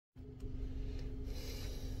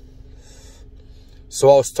So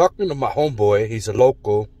I was talking to my homeboy. He's a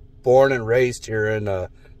local, born and raised here in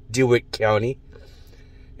DeWitt County.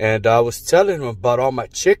 And I was telling him about all my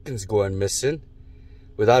chickens going missing.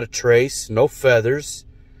 Without a trace, no feathers.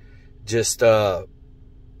 Just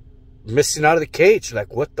missing out of the cage.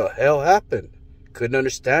 Like, what the hell happened? Couldn't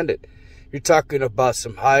understand it. You're talking about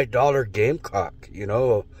some high-dollar gamecock, you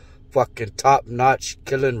know, a fucking top-notch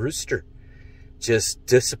killing rooster. Just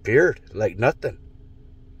disappeared like nothing.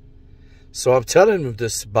 So I'm telling him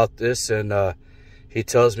about this, and he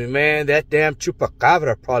tells me, man, that damn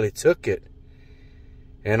Chupacabra probably took it.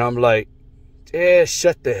 And I'm like,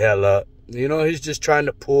 shut the hell up. You know, he's just trying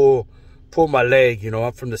to pull my leg. You know,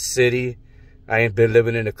 I'm from the city. I ain't been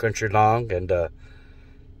living in the country long, and,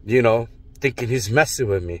 you know, thinking he's messing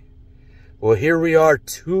with me. Well, here we are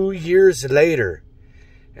 2 years later,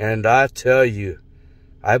 and I tell you,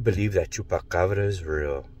 I believe that Chupacabra is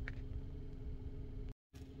real.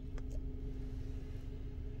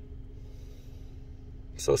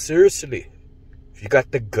 So seriously, if you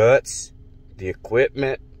got the guts, the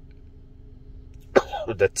equipment,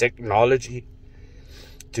 the technology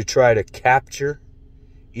to try to capture,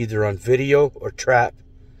 either on video or trap,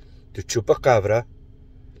 the Chupacabra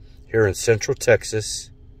here in Central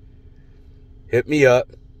Texas, hit me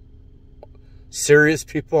up. Serious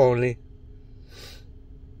people only.